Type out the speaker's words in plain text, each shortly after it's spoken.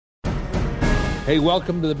Hey,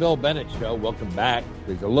 welcome to the Bill Bennett Show. Welcome back.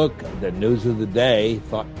 Take a look at the news of the day,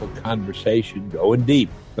 thoughtful conversation, going deep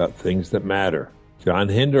about things that matter. John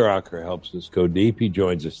Hinderaker helps us go deep. He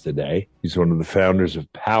joins us today. He's one of the founders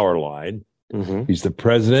of Powerline. Mm-hmm. He's the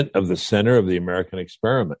president of the Center of the American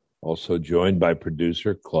Experiment. Also joined by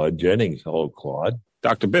producer Claude Jennings. Hello, Claude.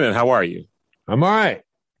 Dr. Bennett, how are you? I'm all right.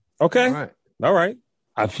 Okay. All right.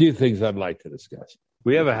 A few things I'd like to discuss.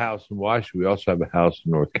 We have a house in Washington. We also have a house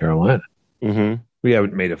in North Carolina. Mm-hmm. We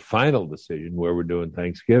haven't made a final decision where we're doing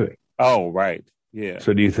Thanksgiving. Oh, right. Yeah.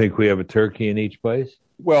 So do you think we have a turkey in each place?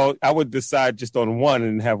 Well, I would decide just on one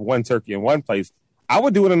and have one turkey in one place. I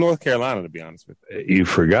would do it in North Carolina, to be honest with you. You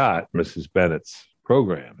forgot Mrs. Bennett's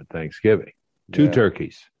program at Thanksgiving. Two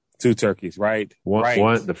turkeys. Two turkeys, right.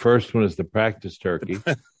 One, the first one is the practice turkey,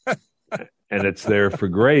 and it's there for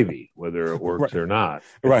gravy, whether it works or not.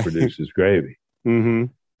 It produces gravy. Mm-hmm.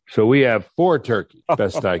 So we have 4 turkeys,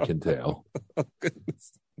 best I can tell. Oh,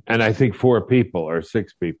 goodness. And I think 4 people or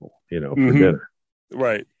 6 people, for dinner.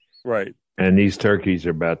 Right. And these turkeys are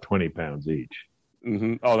about 20 pounds each.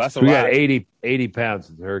 Mm-hmm. Oh, that's a lot. We got 80 pounds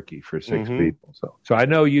of turkey for 6 people. So I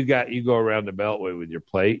know you go around the Beltway with your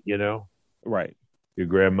plate, Right. Your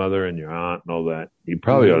grandmother and your aunt and all that. You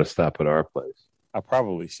probably ought to stop at our place. I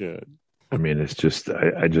probably should. I mean, it's just,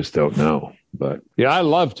 I just don't know. But, I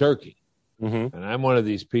love turkey. Mm-hmm. And I'm one of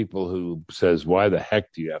these people who says, why the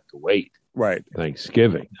heck do you have to wait? Right.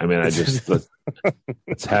 Thanksgiving. I mean,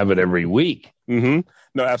 let's have it every week. Mm-hmm.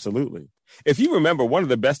 No, absolutely. If you remember, one of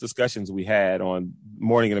the best discussions we had on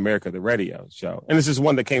Morning in America, the radio show, and this is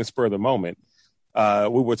one that came spur of the moment.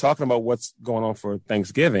 We were talking about what's going on for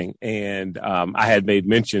Thanksgiving, and I had made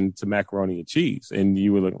mention to macaroni and cheese, and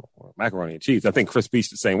you were like, macaroni and cheese. I think Chris Beach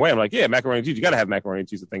the same way. I'm like, yeah, macaroni and cheese. You got to have macaroni and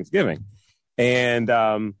cheese at Thanksgiving.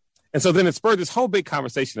 And so then it spurred this whole big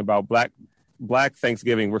conversation about black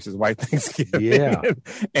Thanksgiving versus white Thanksgiving. Yeah.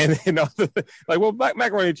 and like, well, black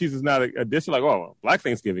macaroni and cheese is not a dish. Like, well, black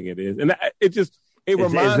Thanksgiving it is. And it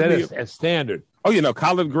reminds me. Is that a standard? Oh,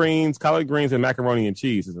 collard greens and macaroni and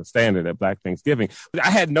cheese is a standard at Black Thanksgiving. But I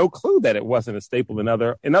had no clue that it wasn't a staple in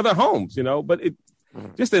other homes, but it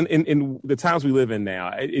just in the times we live in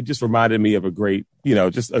now, it just reminded me of a great,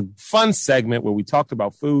 just a fun segment where we talked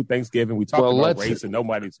about food, Thanksgiving, we talked about race, and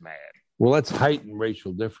nobody's mad. Well, let's heighten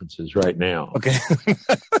racial differences right now. Okay.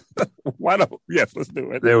 Why not? Yes, let's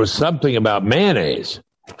do it. There was something about mayonnaise.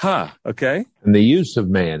 Huh. Okay. And the use of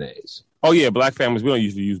mayonnaise. Oh, yeah. Black families, we don't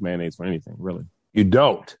usually use mayonnaise for anything, really. You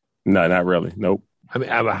don't? No, not really. Nope. I mean,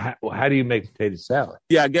 how do you make potato salad?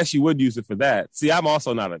 Yeah, I guess you would use it for that. See, I'm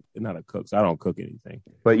also not a cook, so I don't cook anything.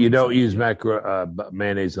 But you don't use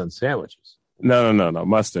mayonnaise on sandwiches? No.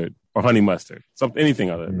 Mustard or honey mustard.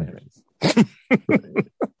 Anything other than mayonnaise.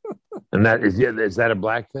 And is that a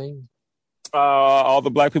black thing? All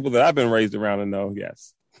the black people that I've been raised around and know,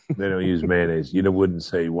 yes. They don't use mayonnaise. You wouldn't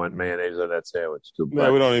say you want mayonnaise on that sandwich.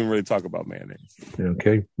 No, we don't even really talk about mayonnaise.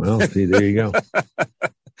 Okay. Well, see, there you go.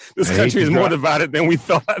 This country is more divided than we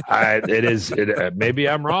thought. It is. Maybe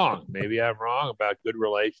I'm wrong. Maybe I'm wrong about good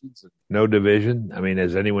relations and no division. I mean,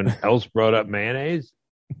 has anyone else brought up mayonnaise?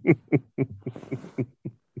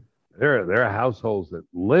 There are households that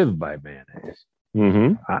live by mayonnaise.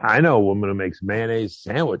 Mm-hmm. I know a woman who makes mayonnaise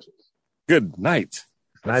sandwiches. Good night.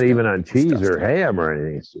 It's not even on cheese or ham or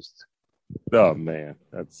anything. It's just. Oh man,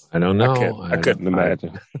 I don't know. I couldn't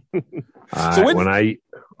imagine. So when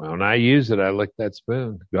I use it, I lick that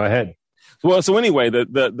spoon. Go ahead. Well, so anyway,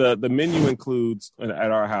 the menu includes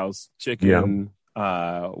at our house chicken.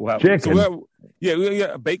 Yeah. Chicken. So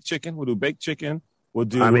baked chicken. We'll do baked chicken. We'll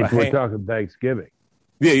do. We're talking Thanksgiving.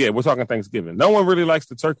 Yeah, we're talking Thanksgiving. No one really likes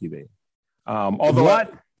the turkey there. Although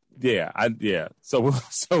what? So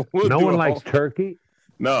we'll no one likes turkey.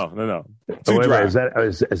 No. So wait, is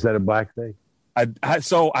that a black thing? I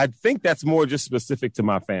think that's more just specific to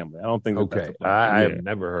my family. I don't think. Okay, I have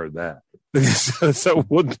never heard that. So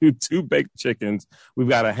we'll do 2 baked chickens. We've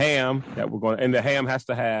got a ham that we're going, and the ham has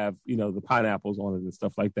to have the pineapples on it and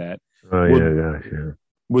stuff like that. Oh yeah.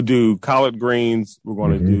 We'll do collard greens. We're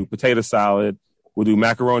going to do potato salad. We'll do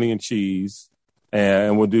macaroni and cheese,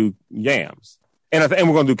 and we'll do yams, and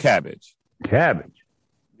we're going to do cabbage. Cabbage.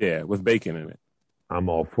 Yeah, with bacon in it. I'm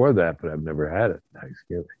all for that, but I've never had it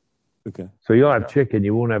Thanksgiving. Okay. So you'll have chicken.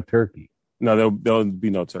 You won't have turkey. No, there'll be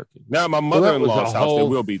no turkey. Now, my mother-in-law's house, there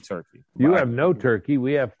will be turkey. You have no turkey.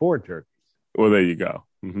 We have 4 turkeys. Well, there you go.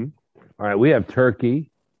 Mm-hmm. All right. We have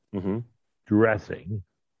turkey, dressing.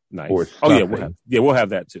 Nice. Or stuffing. We'll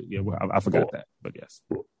have that too. Yeah, I forgot that, but yes.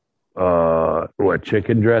 What,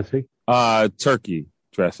 chicken dressing? Turkey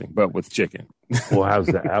dressing, but with chicken. Well, how's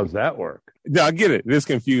that work? No, I get it. It is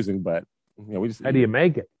confusing, but we just. How do you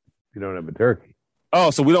make it if you don't have a turkey? Oh,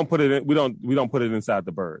 so we don't put it in, we don't put it inside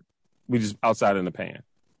the bird. We just outside in the pan.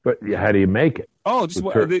 But how do you make it? Oh, just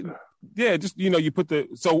just you put the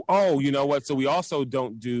you know what? So we also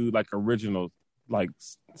don't do like original like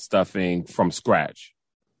stuffing from scratch,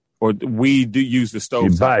 or we do use the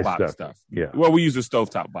stovetop box stuff. Yeah. Well, we use the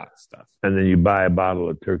stovetop box stuff, and then you buy a bottle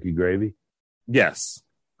of turkey gravy. Yes.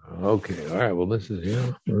 Okay. All right. Well, this is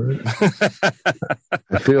all right.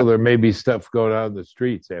 I feel there may be stuff going on in the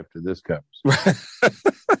streets after this comes.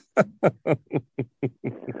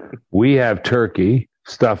 We have turkey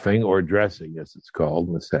stuffing or dressing, as it's called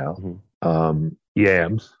in the South. Mm-hmm.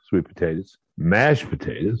 Yams, sweet potatoes, mashed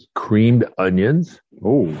potatoes, creamed onions.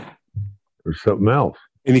 Oh, or something else.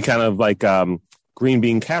 Any kind of like green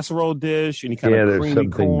bean casserole dish? Any kind of there's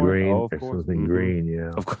something corn? green. There's something green.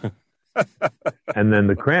 Yeah. Of course. And then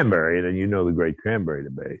the cranberry, and the great cranberry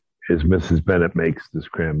debate is Mrs. Bennett makes this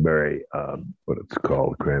cranberry, what it's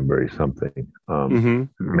called, cranberry something,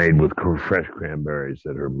 made with fresh cranberries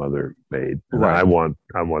that her mother made. And right. I want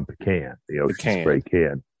the can, the ocean spray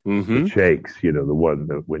can. Mm-hmm. The shakes, the one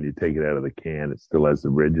that when you take it out of the can, it still has the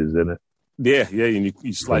ridges in it. Yeah, and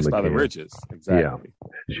you slice by the ridges. Exactly.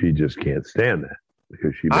 Yeah, she just can't stand that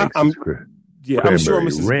because she makes I'm sure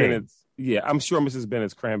Mrs. Bennett's. I'm sure Mrs.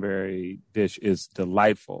 Bennett's cranberry dish is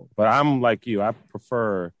delightful, but I'm like you. I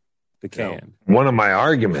prefer the can. One of my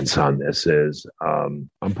arguments on this is I'm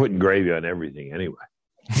putting gravy on everything anyway.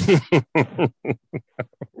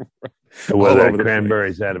 Whether that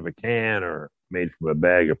cranberry's out of a can or made from a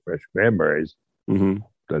bag of fresh cranberries, doesn't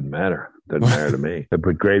matter. Doesn't matter to me. I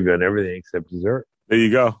put gravy on everything except dessert. There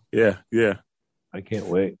you go. Yeah. I can't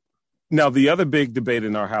wait. Now, the other big debate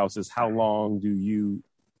in our house is how long do you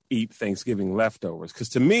eat Thanksgiving leftovers? Because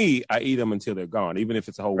to me, I eat them until they're gone, even if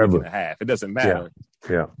it's a whole week and a half. It doesn't matter.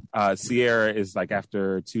 Yeah. Sierra is like,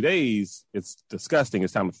 after 2 days, it's disgusting.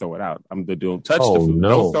 It's time to throw it out. Don't touch the food. No.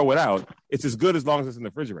 Don't throw it out. It's as good as long as it's in the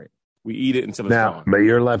refrigerator. We eat it until it's gone. But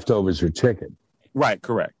your leftovers are chicken. Right,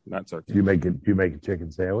 correct. Not turkey. Do you make a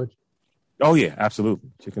chicken sandwich? Oh, yeah, absolutely.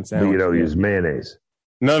 Chicken sandwich. But you don't use mayonnaise.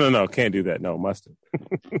 No. Can't do that. No, mustard.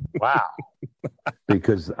 Wow.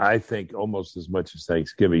 Because I think almost as much as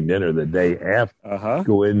Thanksgiving dinner, the day after,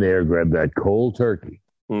 go in there, grab that cold turkey,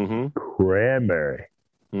 cranberry,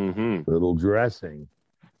 little dressing,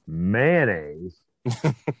 mayonnaise,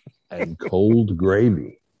 and cold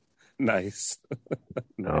gravy. Nice.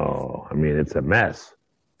 No, I mean, it's a mess.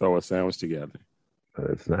 Throw a sandwich together.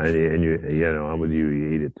 But it's not, and I'm with you.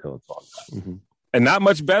 You eat it till it's all done. And not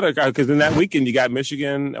much better, because in that weekend you got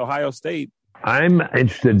Michigan, Ohio State. I'm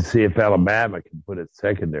interested to see if Alabama can put its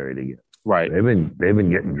secondary together. Right. They've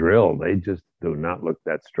been getting drilled. They just do not look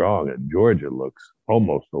that strong. And Georgia looks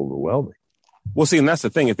almost overwhelming. Well, see, and that's the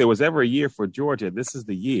thing. If there was ever a year for Georgia, this is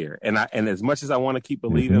the year. And as much as I want to keep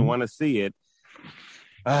believing and want to see it,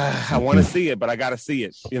 I want to see it, but I got to see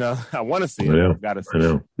it. I want to see it. I got to see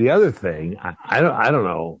it. The other thing, I don't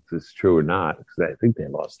know if it's true or not, because I think they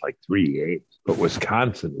lost like 3 games. But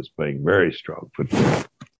Wisconsin is playing very strong football,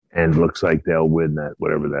 and looks like they'll win that,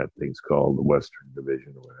 whatever that thing's called, the Western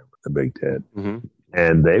Division or whatever, the Big Ten.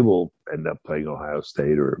 And they will end up playing Ohio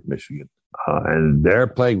State or Michigan, and they're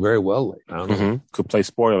playing very well lately. Could play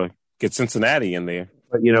spoiler. Get Cincinnati in there.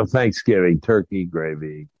 But Thanksgiving, turkey,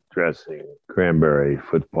 gravy, dressing, cranberry,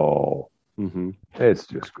 football. It's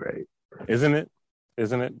just great. Isn't it?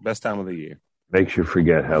 Best time of the year. Makes you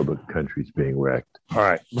forget how the country's being wrecked. All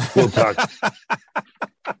right. We'll talk.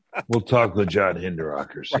 We'll talk with John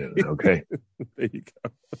Hinderaker soon, okay? There you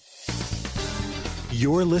go.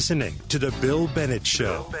 You're listening to The Bill Bennett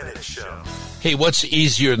Show. Hey, what's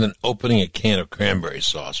easier than opening a can of cranberry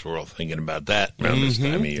sauce? We're all thinking about that around this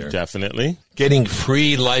time of year. Definitely. Getting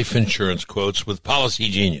free life insurance quotes with Policy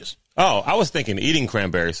Genius. Oh, I was thinking eating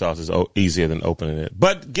cranberry sauce is easier than opening it.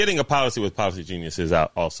 But getting a policy with Policy Genius is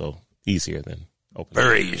also easier than opening it.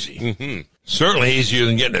 Very easy. Certainly easier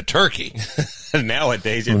than getting a turkey.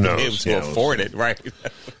 Nowadays, you're able to afford it, right?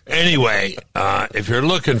 Anyway, if you're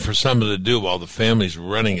looking for something to do while the family's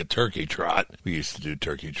running a turkey trot, we used to do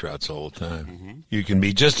turkey trots all the time, you can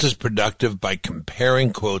be just as productive by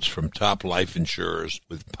comparing quotes from top life insurers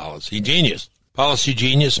with Policy Genius. Policy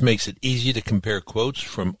Genius makes it easy to compare quotes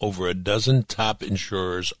from over a dozen top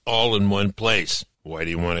insurers all in one place. Why do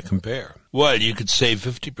you want to compare? Well, you could save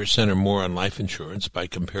 50% or more on life insurance by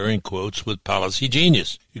comparing quotes with Policy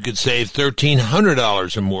Genius. You could save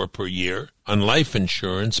 $1,300 or more per year on life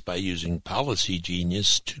insurance by using Policy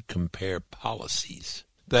Genius to compare policies.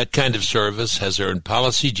 That kind of service has earned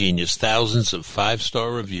Policy Genius thousands of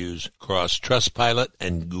 5-star reviews across Trustpilot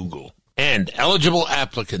and Google. And eligible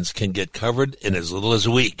applicants can get covered in as little as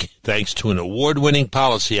a week, thanks to an award-winning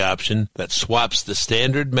policy option that swaps the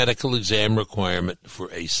standard medical exam requirement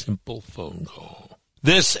for a simple phone call.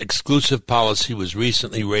 This exclusive policy was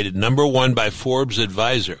recently rated #1 by Forbes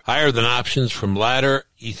Advisor, higher than options from Ladder,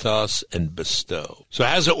 Ethos, and Bestow. So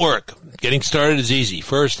how's it work? Getting started is easy.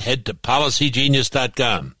 First, head to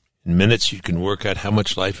PolicyGenius.com. In minutes, you can work out how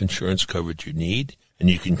much life insurance coverage you need, and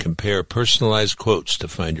you can compare personalized quotes to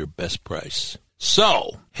find your best price.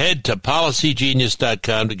 So, head to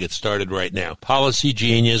PolicyGenius.com to get started right now. Policy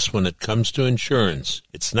Genius, when it comes to insurance,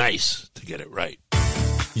 it's nice to get it right.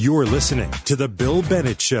 You're listening to The Bill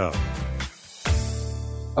Bennett Show.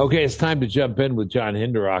 Okay, it's time to jump in with John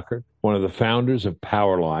Hinderaker, one of the founders of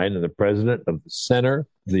Powerline and the president of the Center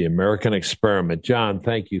for the American Experiment. John,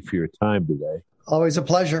 thank you for your time today. Always a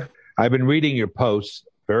pleasure. I've been reading your posts.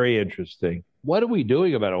 Very interesting. What are we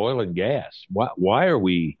doing about oil and gas? Why are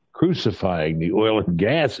we crucifying the oil and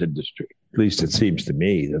gas industry? At least it seems to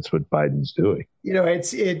me that's what Biden's doing. You know,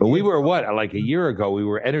 But we were like a year ago, we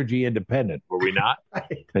were energy independent, were we not?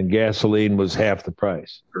 Right. And gasoline was half the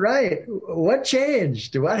price. Right. What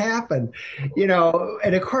changed? What happened? You know,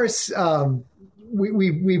 and of course,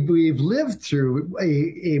 we've lived through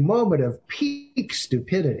a moment of peak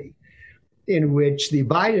stupidity in which the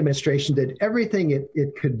Biden administration did everything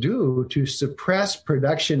it could do to suppress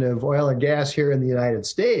production of oil and gas here in the United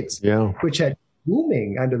States, which had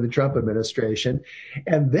booming under the Trump administration.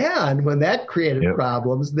 And then when that created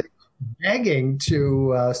problems, they were begging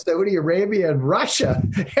to Saudi Arabia and Russia,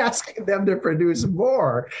 asking them to produce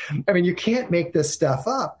more. I mean, you can't make this stuff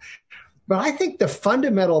up. But I think the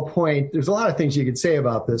fundamental point, there's a lot of things you could say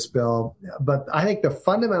about this, Bill, but I think the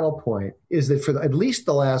fundamental point is that for at least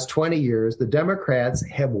the last 20 years, the Democrats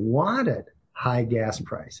have wanted high gas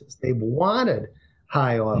prices. They've wanted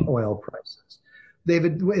high oil prices. They've,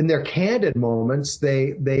 in their candid moments,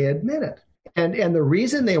 they admit it. And the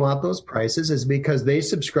reason they want those prices is because they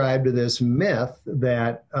subscribe to this myth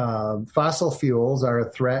that fossil fuels are a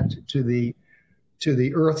threat to the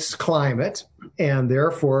Earth's climate, and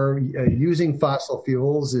therefore using fossil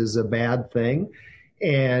fuels is a bad thing.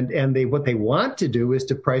 And what they want to do is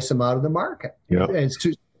to price them out of the market. Yep. And it's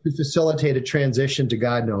to facilitate a transition to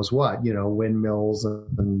God knows what, windmills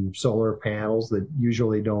and solar panels that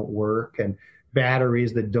usually don't work, and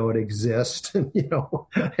batteries that don't exist,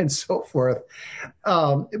 and so forth.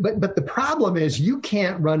 But the problem is you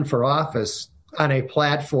can't run for office on a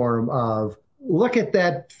platform of, look at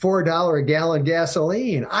that $4 a gallon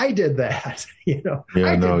gasoline. I did that. You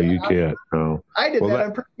can't. No. I did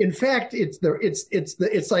that. In fact,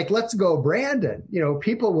 it's like, let's go, Brandon.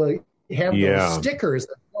 People will have those stickers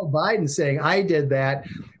of Joe Biden saying, I did that,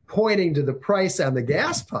 pointing to the price on the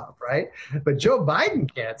gas pump, right? But Joe Biden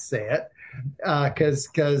can't say it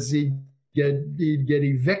because he'd get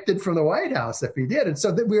evicted from the White House if he did. And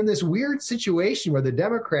so we're in this weird situation where the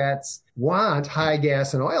Democrats want high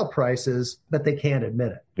gas and oil prices, but they can't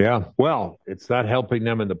admit it. Yeah. Well, it's not helping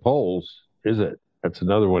them in the polls, is it? That's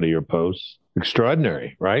another one of your posts.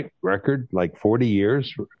 Extraordinary, right? Record, like 40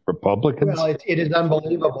 years, Republicans. Well, it is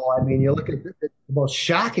unbelievable. I mean, you look at the most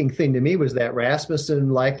shocking thing to me was that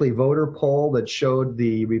Rasmussen likely voter poll that showed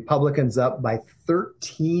the Republicans up by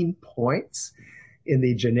 13 points in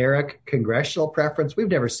the generic congressional preference. We've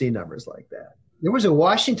never seen numbers like that. There was a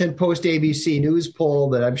Washington Post ABC News poll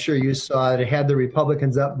that I'm sure you saw that had the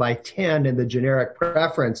Republicans up by 10 in the generic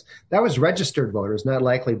preference. That was registered voters, not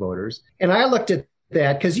likely voters. And I looked at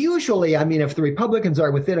that because usually, I mean, if the Republicans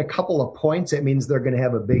are within a couple of points, it means they're going to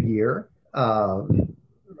have a big year, right?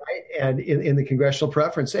 And in the congressional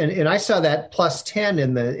preference. And I saw that plus 10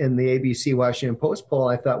 in the ABC Washington Post poll.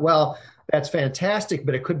 I thought, well, that's fantastic,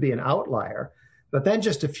 but it could be an outlier. But then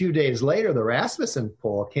just a few days later, the Rasmussen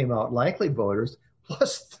poll came out likely voters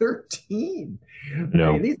plus 13. No.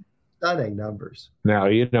 I mean, these are stunning numbers. Now,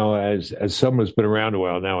 as someone who's been around a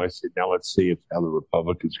while now, I said, now let's see how the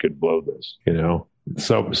Republicans could blow this,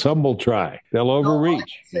 Some will try. They'll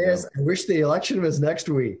overreach. I wish the election was next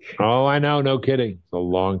week. Oh, I know. No kidding. It's a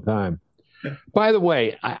long time. By the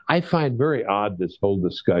way, I find very odd this whole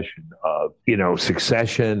discussion of,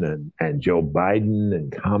 succession and Joe Biden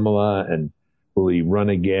and Kamala and will he run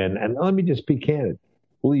again? And let me just be candid.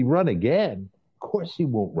 Will he run again? Of course he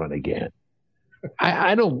won't run again.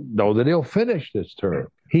 I don't know that he'll finish this term.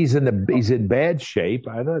 He's in bad shape.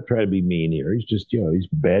 I'm not trying to be mean here. He's just, he's in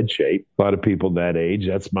bad shape. A lot of people that age,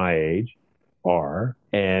 that's my age, are.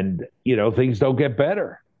 And, things don't get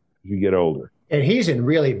better as you get older. And he's in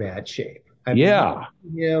really bad shape. I mean,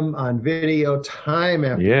 him on video time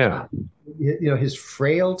after time. His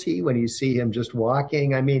frailty when you see him just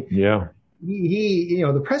walking. I mean,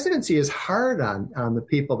 the presidency is hard on the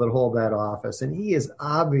people that hold that office, and he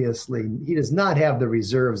does not have the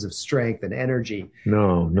reserves of strength and energy,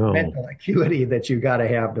 mental acuity that you got to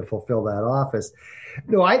have to fulfill that office.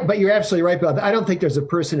 But you're absolutely right, Bill. I don't think there's a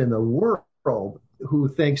person in the world who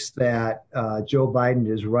thinks that Joe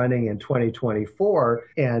Biden is running in 2024,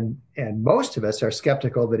 and most of us are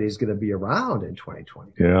skeptical that he's going to be around in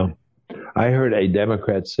 2024. Yeah, I heard a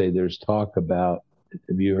Democrat say there's talk about.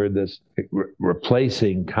 Have you heard this?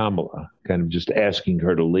 Replacing Kamala, kind of just asking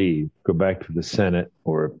her to leave, go back to the Senate,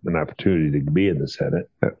 or an opportunity to be in the Senate,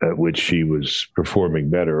 at which she was performing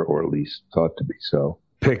better, or at least thought to be so.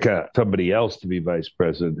 Pick somebody else to be vice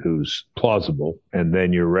president who's plausible, and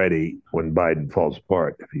then you're ready when Biden falls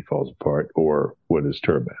apart, if he falls apart, or when his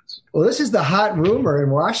term ends. Well, this is the hot rumor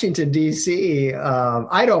in Washington, D.C.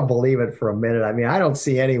 I don't believe it for a minute. I mean, I don't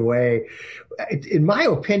see any way. In my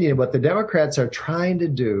opinion, what the Democrats are trying to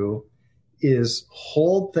do is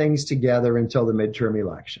hold things together until the midterm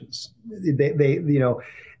elections.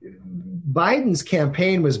 Biden's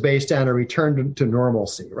campaign was based on a return to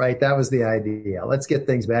normalcy, right? That was the idea. Let's get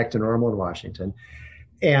things back to normal in Washington.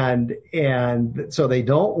 And so they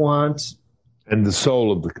don't want... And the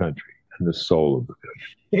soul of the country.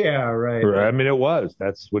 Yeah, right. I mean, it was.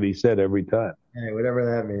 That's what he said every time. Hey, whatever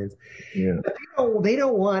that means. Yeah. But they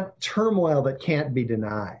don't want turmoil that can't be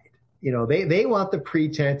denied. They want the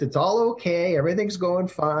pretense. It's all okay. Everything's going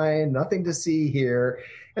fine. Nothing to see here.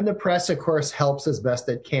 And the press, of course, helps as best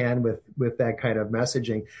it can with that kind of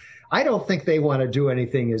messaging. I don't think they want to do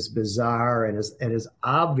anything as bizarre and as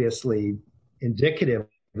obviously indicative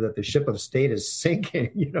that the ship of state is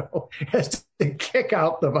sinking, as to kick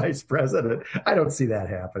out the vice president. I don't see that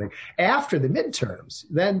happening. After the midterms,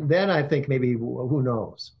 then I think maybe, who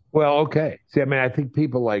knows? Well, okay. See, I mean, I think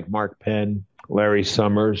people like Mark Penn, Larry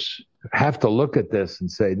Summers have to look at this and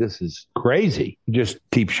say, this is crazy. You just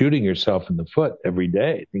keep shooting yourself in the foot every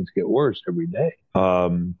day. Things get worse every day.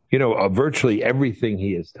 Virtually everything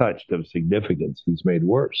he has touched of significance, he's made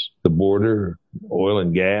worse. The border, oil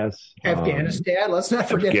and gas. Afghanistan, let's not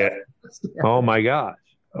forget. Oh, my gosh.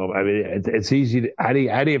 I mean, it's easy. How do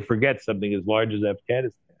you forget something as large as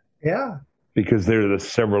Afghanistan? Yeah. Because there are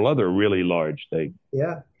several other really large things.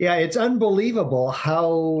 Yeah. It's unbelievable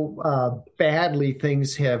how badly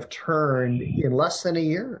things have turned in less than a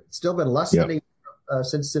year. It's still been less than a year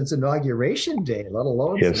since Inauguration Day, let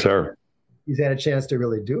alone sir. He's had a chance to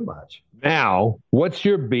really do much. Now, what's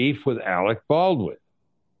your beef with Alec Baldwin?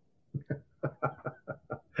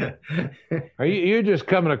 You're just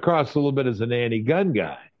coming across a little bit as an anti-gun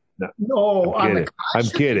guy. No, I'm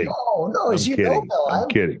kidding. No, as you know, Bill, I'm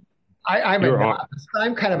kidding. I'm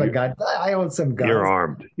kind of a gun guy. I own some guns.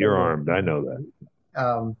 You're armed. I know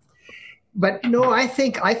that. But no, I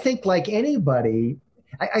think like anybody,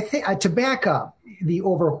 I think to back up, the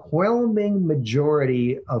overwhelming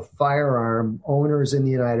majority of firearm owners in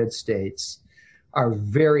the United States are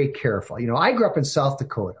very careful. I grew up in South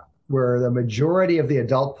Dakota, where the majority of the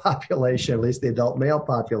adult population, at least the adult male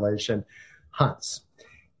population, hunts.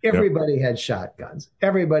 Everybody had shotguns.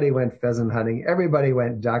 Everybody went pheasant hunting. Everybody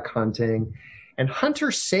went duck hunting. And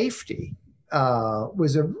hunter safety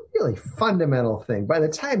was a really fundamental thing. By the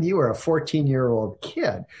time you were a 14-year-old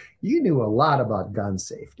kid, you knew a lot about gun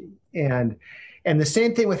safety. And the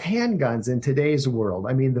same thing with handguns in today's world.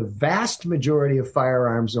 I mean, the vast majority of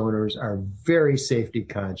firearms owners are very safety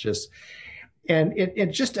conscious. And it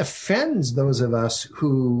just offends those of us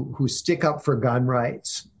who stick up for gun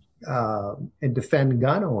rights and defend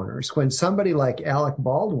gun owners when somebody like Alec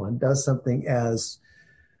Baldwin does something as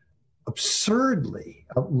absurdly,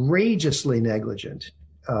 outrageously negligent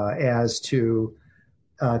as to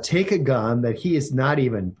take a gun that he has not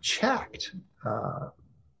even checked,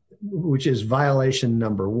 which is violation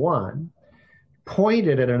number 1, point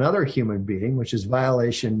it at another human being, which is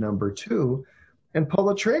violation number 2, and pull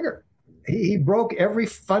the trigger. He broke every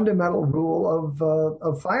fundamental rule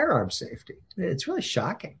of firearm safety. It's really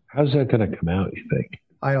shocking. How's that going to come out, you think?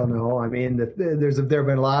 I don't know. I mean, there have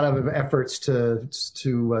been a lot of efforts to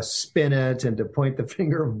spin it and to point the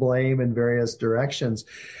finger of blame in various directions.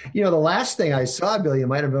 The last thing I saw, Bill, you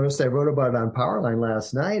might have noticed I wrote about it on Powerline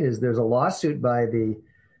last night, is there's a lawsuit by the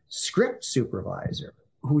script supervisor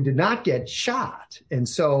who did not get shot. And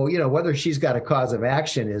so, whether she's got a cause of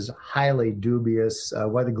action is highly dubious,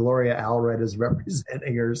 whether Gloria Allred is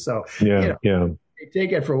representing her. So,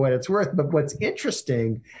 take it for what it's worth. But what's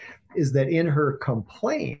interesting is that in her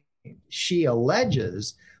complaint, she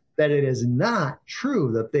alleges that it is not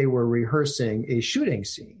true that they were rehearsing a shooting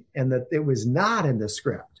scene and that it was not in the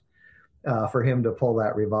script for him to pull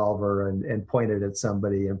that revolver and point it at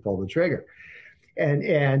somebody and pull the trigger.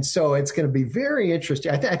 And so it's going to be very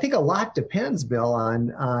interesting. I think a lot depends, Bill,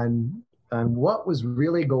 on what was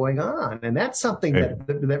really going on, and that's something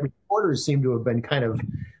that reporters seem to have been kind of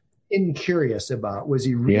incurious about. Was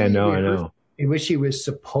he really? Yeah, no, I know. In which he was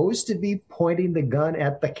supposed to be pointing the gun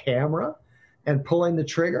at the camera and pulling the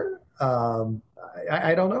trigger?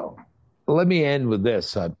 I don't know. Let me end with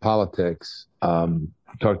this on politics.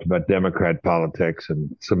 Talked about Democrat politics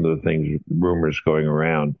and some of the things, rumors going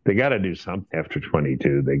around. They got to do something after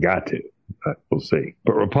 22. They got to. We'll see.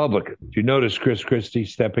 But Republicans, do you notice Chris Christie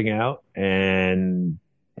stepping out and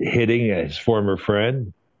hitting his former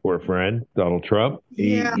friend, Donald Trump?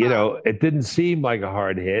 Yeah. It didn't seem like a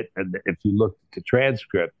hard hit. And if you look at the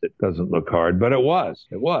transcript, it doesn't look hard, but it was.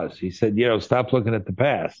 It was. He said, stop looking at the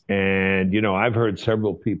past. And, I've heard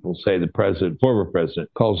several people say the former president,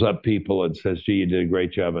 calls up people and says, gee, you did a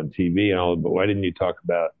great job on TV and all, but why didn't you talk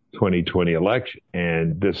about 2020 election?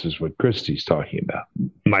 And this is what Christie's talking about.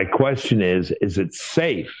 My question is it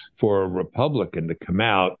safe for a Republican to come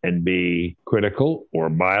out and be critical or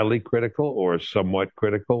mildly critical or somewhat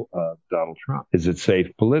critical of Donald Trump? Is it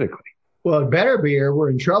safe politically? Well, it better be, or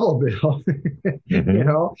we're in trouble, Bill.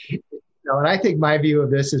 And I think my view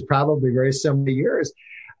of this is probably very similar to yours.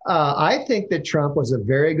 I think that Trump was a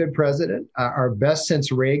very good president, our best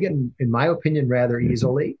since Reagan, in my opinion, rather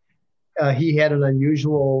easily. He had an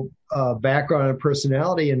unusual background and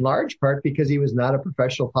personality in large part because he was not a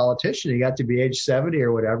professional politician. He got to be age 70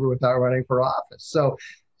 or whatever without running for office.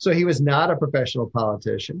 So he was not a professional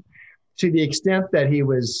politician. To the extent that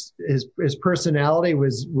his personality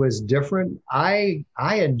was different, I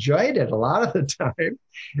enjoyed it a lot of the time.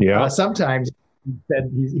 Yeah. Sometimes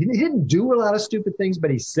he didn't do a lot of stupid things,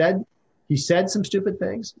 but he said some stupid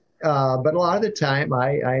things. But a lot of the time,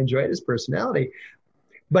 I enjoyed his personality.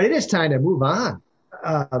 But it is time to move on.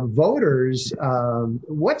 Voters,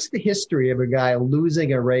 what's the history of a guy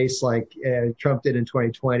losing a race like Trump did in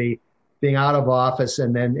 2020, being out of office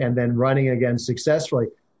and then running again successfully?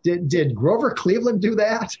 Did Grover Cleveland do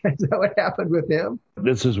that? Is that what happened with him?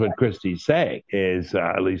 This is what Christie's saying, is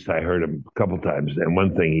at least I heard him a couple times. And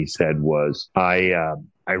one thing he said was, I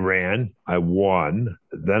ran, I won,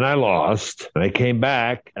 then I lost, and I came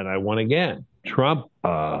back and I won again. Trump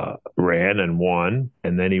ran and won,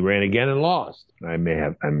 and then he ran again and lost. I may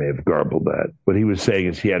have garbled that. What he was saying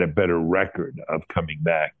is he had a better record of coming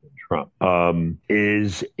back than Trump.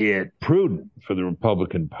 Is it prudent for the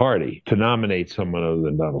Republican Party to nominate someone other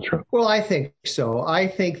than Donald Trump? Well, I think so. I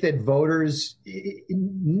think that voters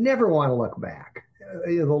never want to look back.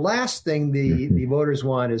 The last thing the voters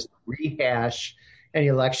want is to rehash an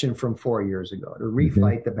election from 4 years ago, to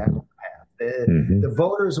refight the battle. The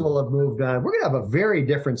voters will have moved on. We're going to have a very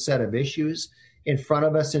different set of issues in front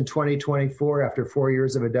of us in 2024 after 4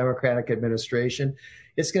 years of a Democratic administration.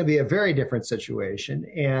 It's going to be a very different situation.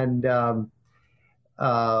 And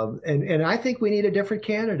I think we need a different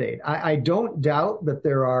candidate. I don't doubt that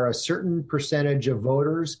there are a certain percentage of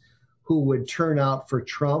voters who would turn out for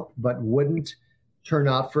Trump but wouldn't turn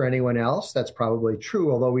out for anyone else. That's probably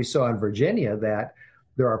true, although we saw in Virginia that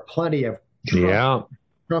there are plenty of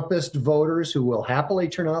Trumpist voters who will happily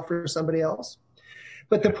turn out for somebody else.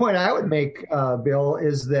 But the point I would make, Bill,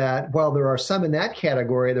 is that while there are some in that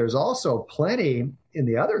category, there's also plenty in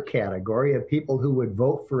the other category of people who would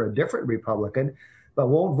vote for a different Republican but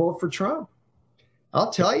won't vote for Trump.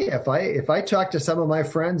 I'll tell you, if I talk to some of my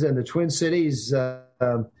friends in the Twin Cities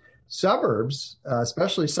suburbs,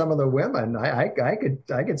 especially some of the women, I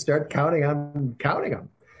could start counting them.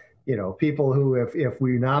 People who, if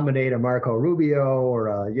we nominate a Marco Rubio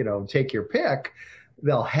or take your pick,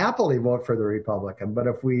 they'll happily vote for the Republican. But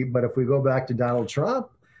if we go back to Donald Trump,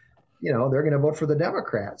 they're going to vote for the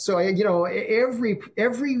Democrat. So every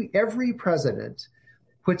president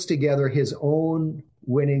puts together his own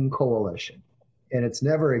winning coalition, and it's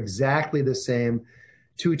never exactly the same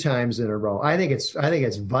two times in a row. I think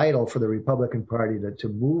it's vital for the Republican Party to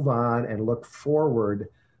move on and look forward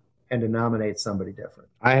and to nominate somebody different.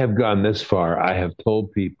 I have gone this far. I have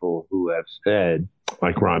told people who have said,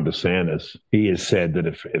 like Ron DeSantis, he has said that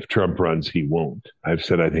if Trump runs, he won't. I've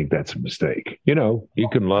said I think that's a mistake. You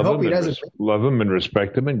can love him and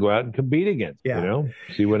respect him and go out and compete against him.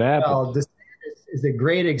 See what happens. Well, DeSantis is a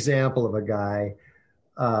great example of a guy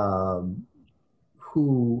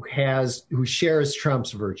who shares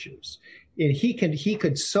Trump's virtues. And he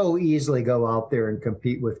could so easily go out there and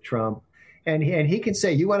compete with Trump. And he can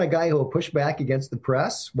say, you want a guy who will push back against the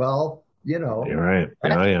press? Well, You're right.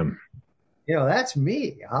 I am. That's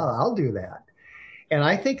me. I'll do that. And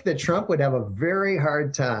I think that Trump would have a very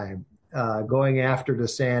hard time going after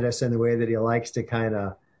DeSantis in the way that he likes to kind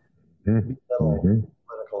of belittle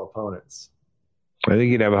political opponents. I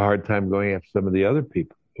think you'd have a hard time going after some of the other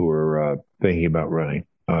people who are thinking about running.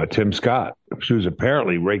 Tim Scott, who's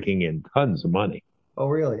apparently raking in tons of money. Oh,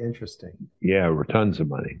 really? Interesting. Yeah, tons of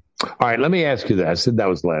money. All right, let me ask you that. I said that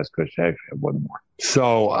was the last question. I actually have one more.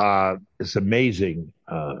 So this amazing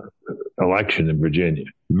election in Virginia,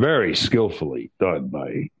 very skillfully done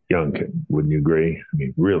by Youngkin. Wouldn't you agree? I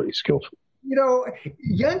mean, really skillful. You know,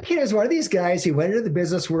 Youngkin is one of these guys. He went into the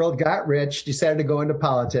business world, got rich, decided to go into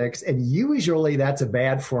politics, and usually that's a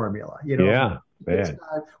bad formula. You know, yeah, bad.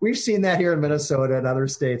 We've seen that here in Minnesota and other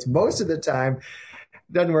states. Most of the time, it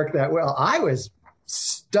doesn't work that well. I was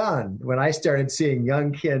stunned when I started seeing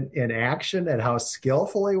Youngkin in action and how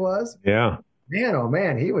skillful he was. Yeah, man, oh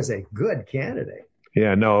man, he was a good candidate.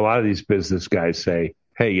 Yeah, no, a lot of these business guys say,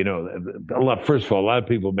 hey, you know, first of all, a lot of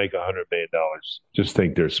people make $100 million, just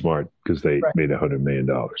think they're smart because they made $100 million.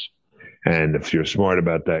 And if you're smart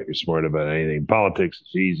about that, you're smart about anything. Politics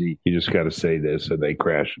is easy. You just got to say this and they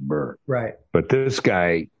crash and burn. Right. But this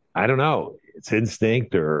guy, I don't know, it's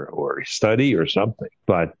instinct or study or something,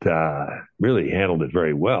 but really handled it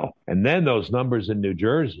very well. And then those numbers in New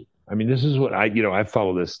Jersey. I mean, this is what I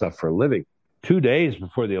follow this stuff for a living. 2 days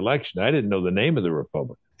before the election, I didn't know the name of the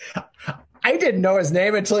Republican. I didn't know his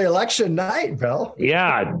name until election night, Bill.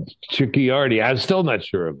 Yeah, Cicciardi. I'm still not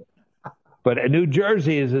sure of it. But New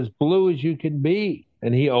Jersey is as blue as you can be,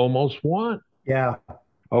 and he almost won. Yeah.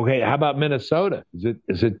 Okay, how about Minnesota?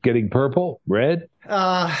 Is it getting purple, red?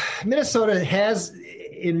 Minnesota has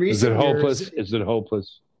in recent years. Is it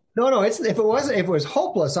hopeless? No. If it was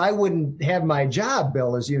hopeless, I wouldn't have my job,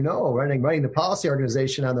 Bill, as you know, running the policy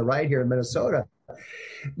organization on the right here in Minnesota.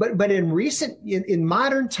 But in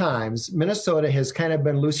modern times, Minnesota has kind of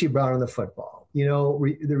been Lucy Brown in the football. You know,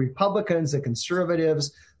 the Republicans, the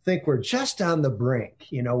conservatives think we're just on the brink.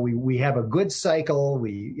 You know, we have a good cycle.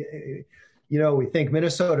 We think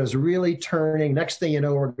Minnesota's really turning. Next thing you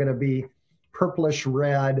know, we're going to be purplish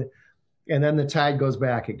red, and then the tide goes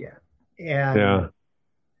back again. And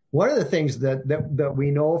one of the things that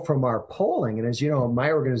we know from our polling, and as you know,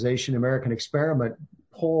 my organization, American Experiment,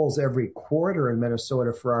 polls every quarter in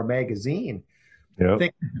Minnesota for our magazine. I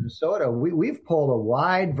think in Minnesota, we've polled a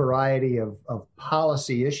wide variety of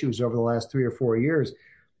policy issues over the last 3 or 4 years.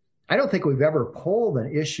 I don't think we've ever polled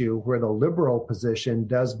an issue where the liberal position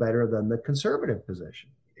does better than the conservative position.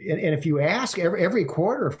 And if you ask every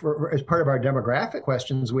quarter as part of our demographic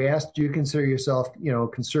questions, we ask, do you consider yourself,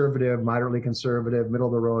 conservative, moderately conservative, middle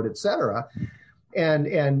of the road, et cetera?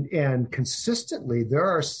 And consistently, there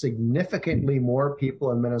are significantly more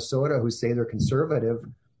people in Minnesota who say they're conservative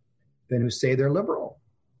than who say they're liberal.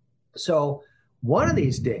 So one of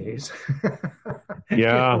these days,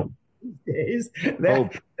 that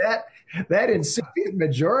incipient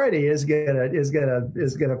majority is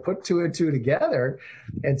gonna put 2 and 2 together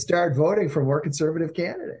and start voting for more conservative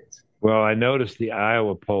candidates. Well, I noticed the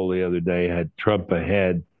Iowa poll the other day had Trump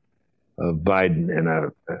ahead of Biden in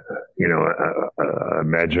a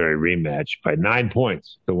imaginary rematch by 9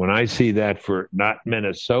 points. So when I see that for not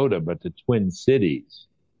Minnesota but the Twin Cities,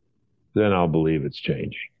 then I'll believe it's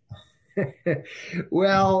changing.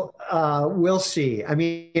 Well, we'll see. I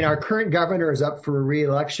mean, our current governor is up for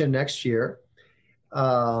re-election next year.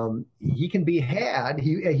 He can be had.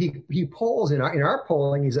 He polls in our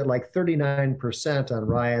polling. He's at like 39% on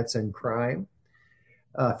riots and crime,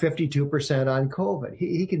 52% on COVID.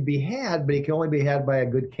 He can be had, but he can only be had by a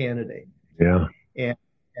good candidate. Yeah.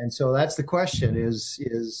 And so that's the question: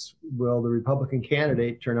 is will the Republican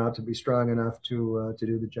candidate turn out to be strong enough to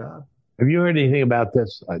do the job? Have you heard anything about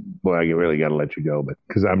this? I really got to let you go, but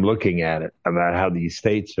because I'm looking at it, about how these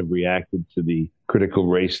states have reacted to the critical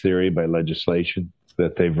race theory by legislation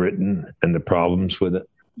that they've written and the problems with it.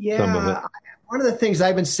 Yeah. Some of it. One of the things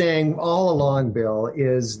I've been saying all along, Bill,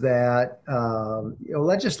 is that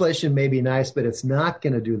legislation may be nice, but it's not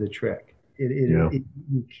going to do the trick. You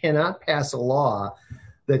cannot pass a law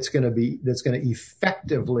that's going to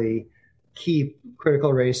effectively keep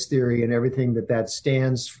critical race theory and everything that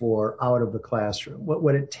stands for out of the classroom.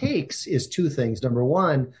 What it takes is 2 things. Number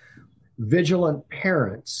one, vigilant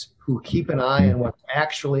parents who keep an eye on what's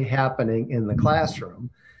actually happening in the classroom.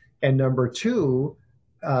 And number 2,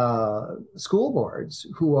 school boards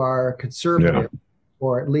who are conservative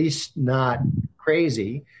or at least not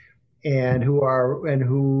crazy and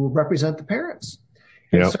who represent the parents.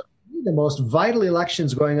 And so the most vital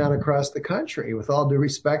elections going on across the country, with all due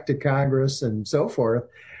respect to Congress and so forth,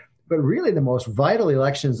 but really the most vital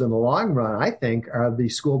elections in the long run, I think, are the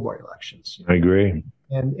school board elections. I agree.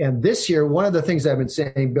 And this year, one of the things I've been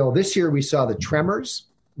saying, Bill, this year we saw the tremors.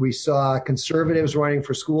 We saw conservatives running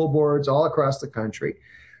for school boards all across the country.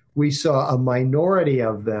 We saw a minority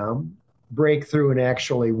of them break through and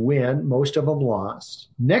actually win. Most of them lost.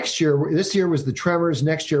 This year was the tremors.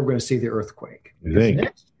 Next year, we're going to see the earthquake.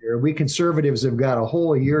 Next year, we conservatives have got a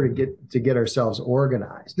whole year to get ourselves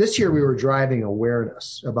organized. This year, we were driving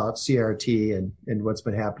awareness about CRT and what's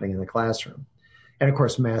been happening in the classroom. And of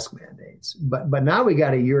course, mask mandates. But now we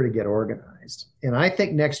got a year to get organized. And I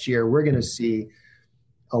think next year, we're going to see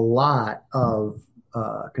a lot of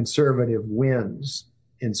conservative wins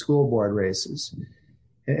in school board races.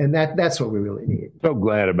 And that's what we really need. So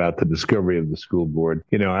glad about the discovery of the school board.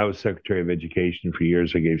 You know, I was Secretary of Education for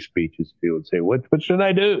years. I gave speeches. People would say, what should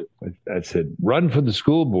I do? I said, run for the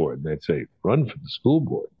school board. And they'd say, run for the school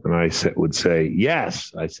board. And I would say,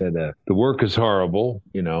 yes. I said, the work is horrible.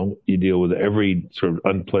 You know, you deal with every sort of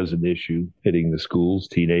unpleasant issue hitting the schools,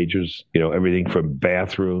 teenagers, you know, everything from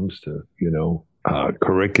bathrooms to, you know,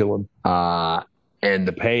 curriculum. And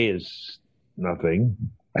the pay is nothing.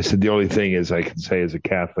 I said, the only thing is I can say as a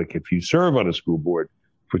Catholic, if you serve on a school board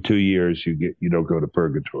for 2 years, you don't go to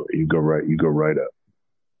purgatory. You go right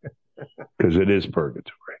up, because it is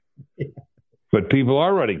purgatory. Yeah. But people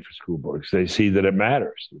are running for school boards. They see that it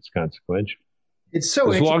matters. It's consequential. It's so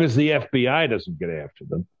as long as the FBI doesn't get after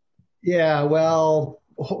them. Yeah. Well.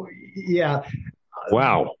 Yeah.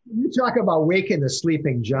 Wow. You talk about waking the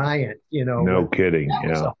sleeping giant. You know. No kidding. That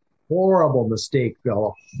was a horrible mistake,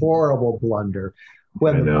 Bill. A horrible blunder.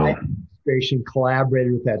 When the Biden administration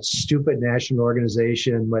collaborated with that stupid national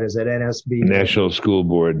organization, what is it, NSB? National School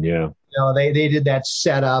Board, yeah. You know, they did that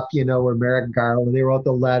setup, you know, where Merrick Garland, they wrote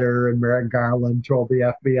the letter, and Merrick Garland told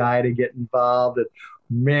the FBI to get involved. And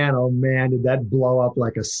man, oh man, did that blow up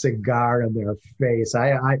like a cigar in their face.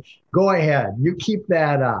 I go ahead. You keep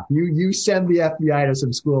that up. You send the FBI to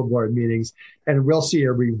some school board meetings, and we'll see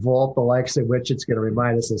a revolt, the likes of which it's going to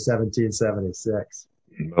remind us of 1776.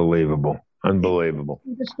 Unbelievable.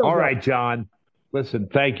 All right, John. Listen,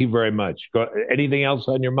 thank you very much. Anything else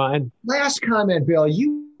on your mind? Last comment, Bill.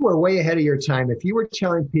 You were way ahead of your time. If you were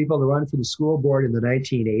telling people to run for the school board in the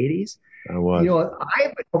 1980s, I was. You know,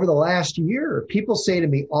 over the last year, people say to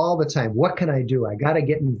me all the time, what can I do? I got to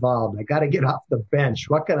get involved. I got to get off the bench.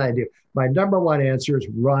 What can I do? My number one answer is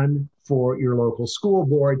run for your local school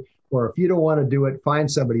board. Or if you don't want to do it, find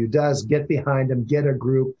somebody who does. Get behind them. Get a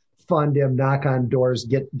group. Fund him, knock on doors,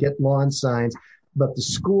 get lawn signs. But the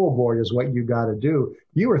school board is what you got to do.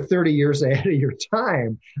 You were 30 years ahead of your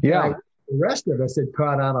time. Yeah. The rest of us had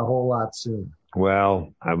caught on a whole lot sooner.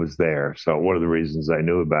 Well, I was there. So one of the reasons I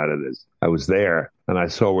knew about it is I was there and I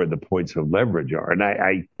saw where the points of leverage are. And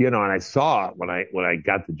I saw it when I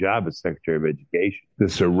got the job as Secretary of Education,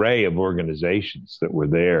 this array of organizations that were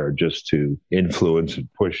there just to influence and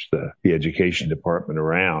push the education department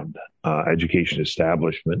around, education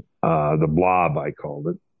establishment, the blob, I called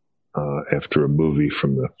it, after a movie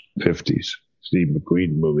from the 50s, Steve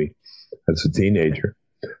McQueen movie as a teenager.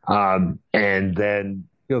 And then,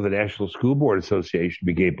 you know, the National School Board Association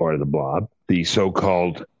became part of the blob. The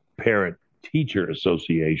so-called Parent Teacher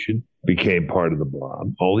Association became part of the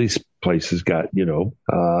blob. All these places got, you know,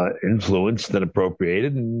 influenced and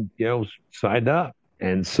appropriated and, you know, signed up.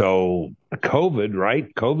 And so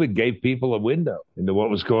COVID gave people a window into what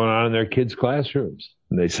was going on in their kids' classrooms.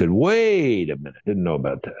 And they said, wait a minute, didn't know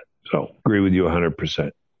about that. So agree with you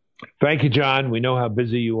 100%. Thank you, John. We know how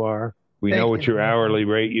busy you are. We know what your hourly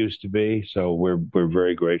rate used to be, so we're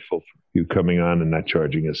very grateful for you coming on and not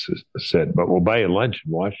charging us a cent. But we'll buy you lunch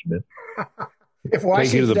in Washington. If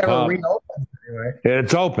Washington's ever reopened, anyway.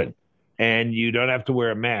 It's open, and you don't have to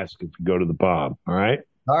wear a mask if you go to the pub. All right?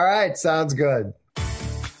 All right, sounds good.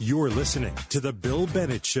 You're listening to The Bill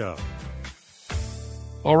Bennett Show.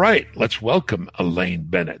 All right, let's welcome Elaine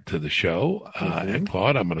Bennett to the show. And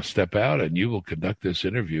Claude, I'm going to step out, and you will conduct this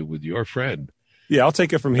interview with your friend. Yeah, I'll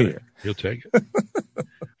take it from here. You'll take it.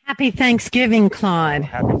 Happy Thanksgiving, Claude.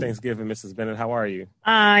 Happy Thanksgiving, Mrs. Bennett. How are you?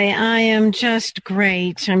 I am just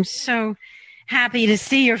great. I'm so happy to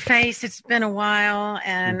see your face. It's been a while,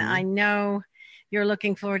 and I know you're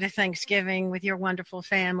looking forward to Thanksgiving with your wonderful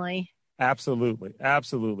family. Absolutely.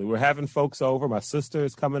 We're having folks over. My sister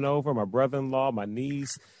is coming over, my brother-in-law, my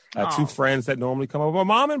niece, two friends that normally come over. My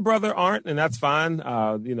mom and brother aren't, and that's fine.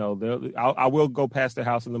 You know, I will go past their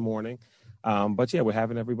house in the morning. But yeah, we're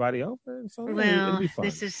having everybody over. And so it'll be fun.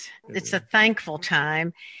 It's a thankful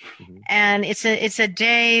time. And it's a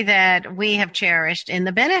day that we have cherished in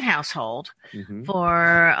the Bennett household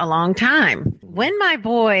for a long time. When my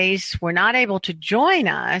boys were not able to join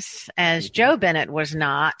us, as Joe Bennett was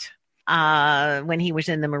not, when he was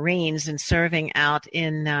in the Marines and serving out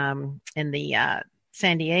in the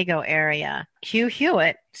San Diego area, Hugh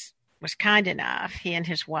Hewitt was kind enough, he and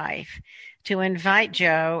his wife, to invite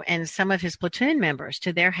Joe and some of his platoon members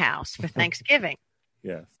to their house for Thanksgiving.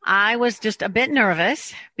 Yes. I was just a bit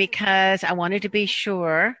nervous because I wanted to be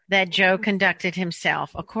sure that Joe conducted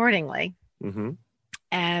himself accordingly,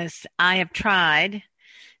 as I have tried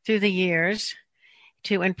through the years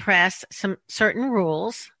to impress some certain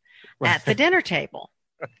rules at the dinner table.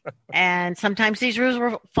 And sometimes these rules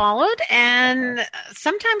were followed and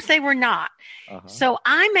sometimes they were not. So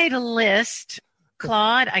I made a list,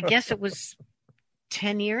 Claude, I guess it was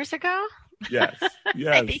 10 years ago. Yes.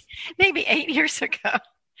 Yes. maybe 8 years ago.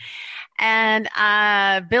 And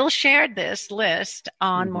Bill shared this list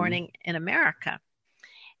on Morning in America.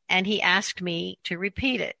 And he asked me to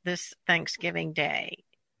repeat it this Thanksgiving Day.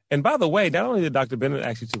 And by the way, not only did Dr. Bennett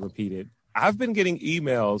ask you to repeat it, I've been getting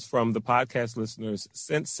emails from the podcast listeners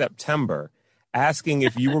since September asking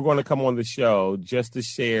if you were going to come on the show just to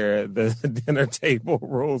share the dinner table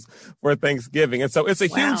rules for Thanksgiving. And so it's a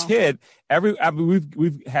huge hit.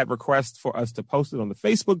 We've had requests for us to post it on the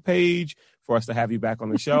Facebook page, for us to have you back on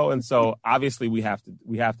the show. And so obviously we have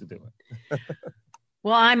to do it.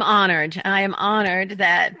 Well, I'm honored. I am honored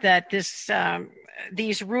that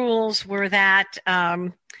these rules were that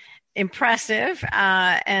impressive,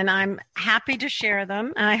 and I'm happy to share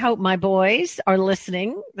them. I hope my boys are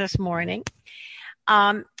listening this morning.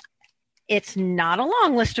 It's not a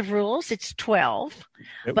long list of rules. It's 12,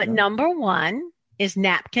 but number 1 is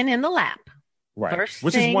napkin in the lap. Right,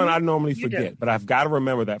 which is one I normally forget, but I've got to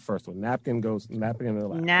remember that first one. Napkin in the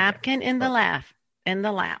lap. Napkin in the lap. In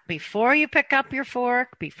the lap, before you pick up your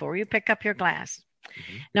fork, before you pick up your glass.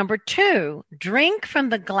 Number 2, drink from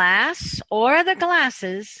the glass or the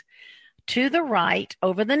glasses to the right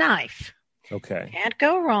over the knife. Okay. Can't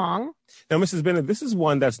go wrong. Now, Mrs. Bennett, this is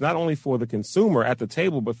one that's not only for the consumer at the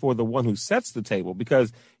table, but for the one who sets the table,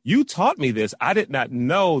 because you taught me this. I did not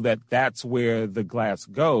know that that's where the glass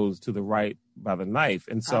goes, to the right by the knife.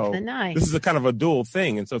 And so this is a kind of a dual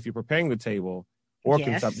thing. And so if you're preparing the table or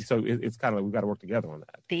consumption, so it's kind of, we've got to work together on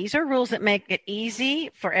that. These are rules that make it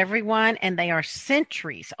easy for everyone, and they are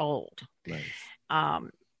centuries old. Nice.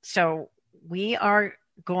 So we are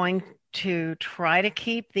going to try to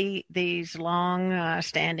keep these long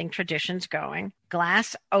standing traditions going.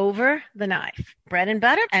 Glass over the knife. Bread and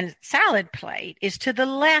butter and salad plate is to the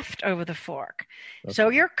left over the fork. Okay. So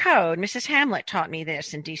your code, Mrs. Hamlet taught me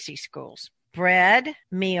this in DC schools. Bread,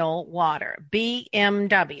 meal, water.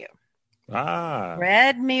 BMW.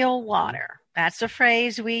 Bread, meal, water. That's a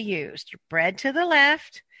phrase we used. Bread to the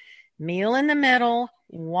left, meal in the middle,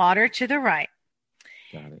 water to the right.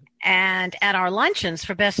 Got it. And at our luncheons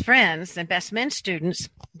for best friends and best men students,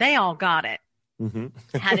 they all got it.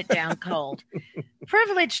 Had it down cold.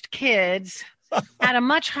 Privileged kids had a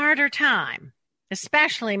much harder time,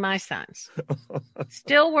 especially my sons.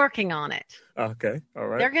 Still working on it. Okay. All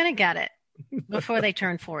right. They're going to get it before they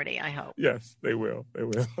turn 40, I hope. Yes, they will. They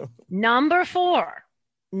will. Number 4,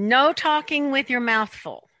 no talking with your mouth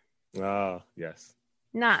full. Yes.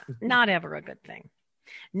 Not ever a good thing.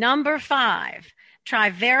 Number 5, try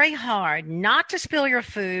very hard not to spill your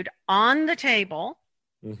food on the table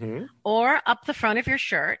or up the front of your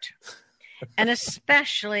shirt, and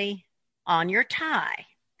especially on your tie.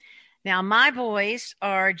 Now, my boys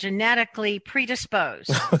are genetically predisposed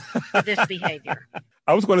to this behavior.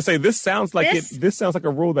 I was going to say, this sounds like a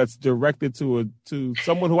rule that's directed to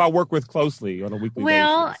someone who I work with closely on a weekly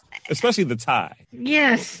basis, especially the tie.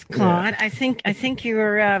 Yes, Claude. Yeah. I think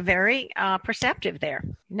you're very perceptive there.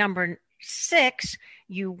 Number 6,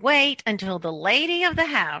 you wait until the lady of the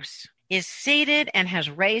house is seated and has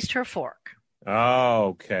raised her fork. Oh,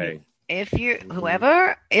 okay. If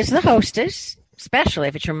whoever is the hostess, especially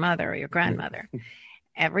if it's your mother or your grandmother,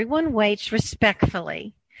 everyone waits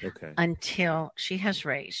respectfully until she has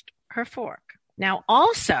raised her fork. Now,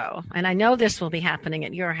 also, and I know this will be happening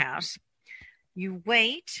at your house, you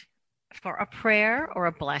wait for a prayer or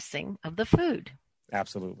a blessing of the food.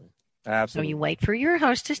 Absolutely. So you wait for your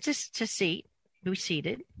hostess to be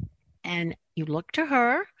seated, and you look to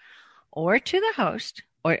her or to the host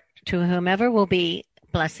or to whomever will be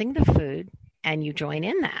blessing the food, and you join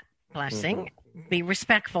in that blessing. Be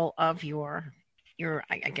respectful of your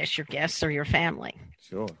I guess your guests or your family.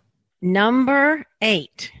 Sure. Number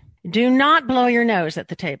 8, do not blow your nose at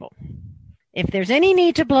the table. If there's any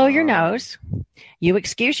need to blow your nose, you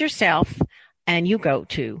excuse yourself and you go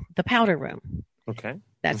to the powder room. Okay.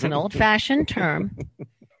 That's an old-fashioned term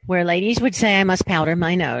where ladies would say, I must powder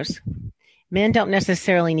my nose. Men don't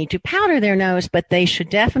necessarily need to powder their nose, but they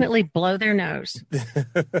should definitely blow their nose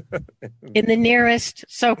in the nearest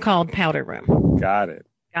so-called powder room. Got it.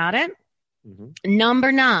 Got it?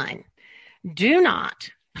 Number 9, do not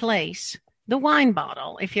place the wine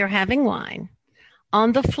bottle, if you're having wine,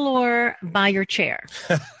 on the floor by your chair.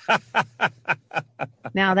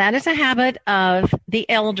 Now, that is a habit of the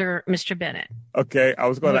elder Mr. Bennett. Okay, I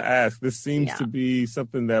was going to ask. This seems to be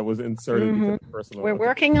something that was inserted into the personal. We're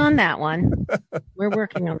working on that one.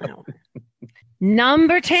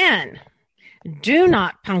 Number 10, do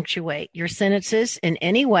not punctuate your sentences in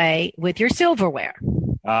any way with your silverware.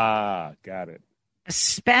 Ah, got it.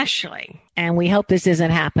 Especially, and we hope this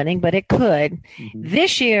isn't happening, but it could.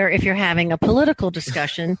 This year, if you're having a political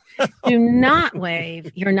discussion, do not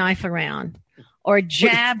wave your knife around or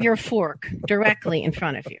jab your fork directly in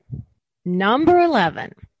front of you. Number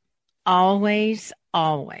 11, always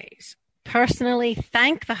personally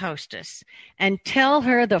thank the hostess and tell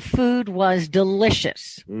her the food was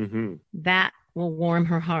delicious. That will warm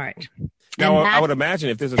her heart. Now, I would imagine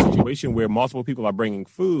if there's a situation where multiple people are bringing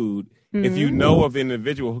food, if you know of an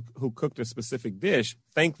individual who cooked a specific dish,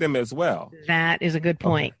 thank them as well. That is a good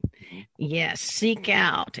point. Okay. Yes, seek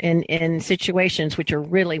out in situations which are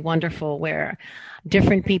really wonderful where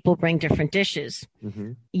different people bring different dishes.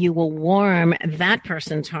 You will warm that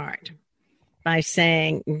person's heart by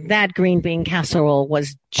saying that green bean casserole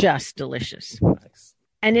was just delicious. Nice.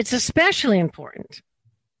 And it's especially important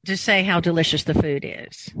to say how delicious the food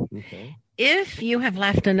is. Okay. If you have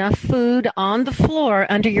left enough food on the floor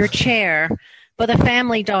under your chair for the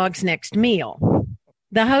family dog's next meal,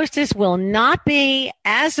 the hostess will not be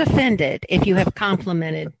as offended if you have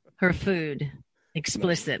complimented her food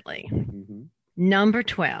explicitly. Number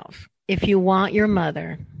 12, if you want your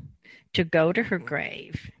mother to go to her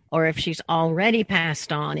grave, or if she's already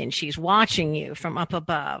passed on and she's watching you from up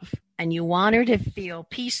above, and you want her to feel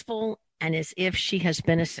peaceful and as if she has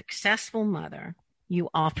been a successful mother, you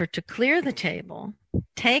offer to clear the table,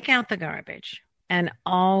 take out the garbage, and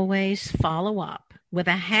always follow up with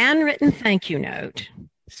a handwritten thank you note.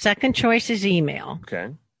 Second choice is email.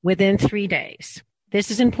 Okay. Within 3 days. This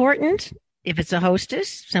is important if it's a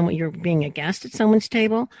hostess, someone you're being a guest at someone's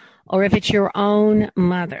table, or if it's your own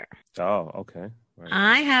mother. Oh, okay. Right.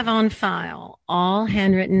 I have on file all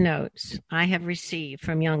handwritten notes I have received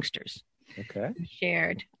from youngsters. Okay. Who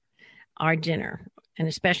shared our dinner, and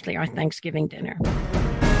especially our Thanksgiving dinner.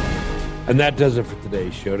 And that does it for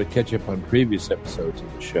today's show. To catch up on previous episodes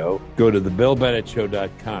of the show, go to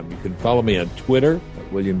thebillbennettshow.com. You can follow me on Twitter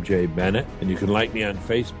at William J. Bennett, and you can like me on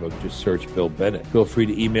Facebook. Just search Bill Bennett. Feel free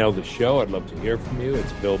to email the show. I'd love to hear from you.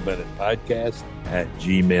 It's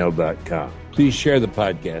billbennettpodcast@gmail.com. Please share the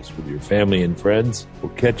podcast with your family and friends.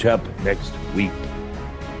 We'll catch up next week.